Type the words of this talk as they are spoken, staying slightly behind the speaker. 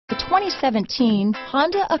2017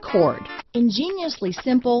 Honda Accord. Ingeniously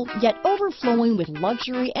simple, yet overflowing with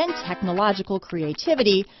luxury and technological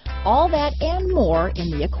creativity, all that and more in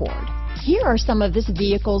the Accord. Here are some of this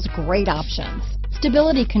vehicle's great options: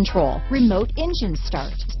 stability control, remote engine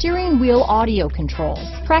start, steering wheel audio controls,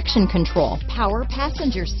 traction control, power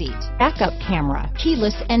passenger seat, backup camera,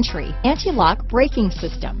 keyless entry, anti-lock braking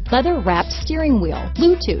system, leather-wrapped steering wheel,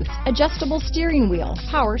 Bluetooth, adjustable steering wheel,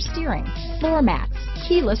 power steering, floor mats,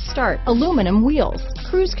 keyless start, aluminum wheels,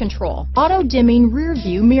 cruise control, auto-dimming rear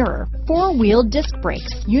view mirror, four-wheel disc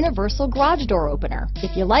brakes, universal garage door opener.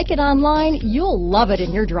 If you like it online, you'll love it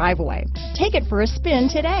in your driveway. Take it for a spin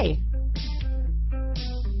today.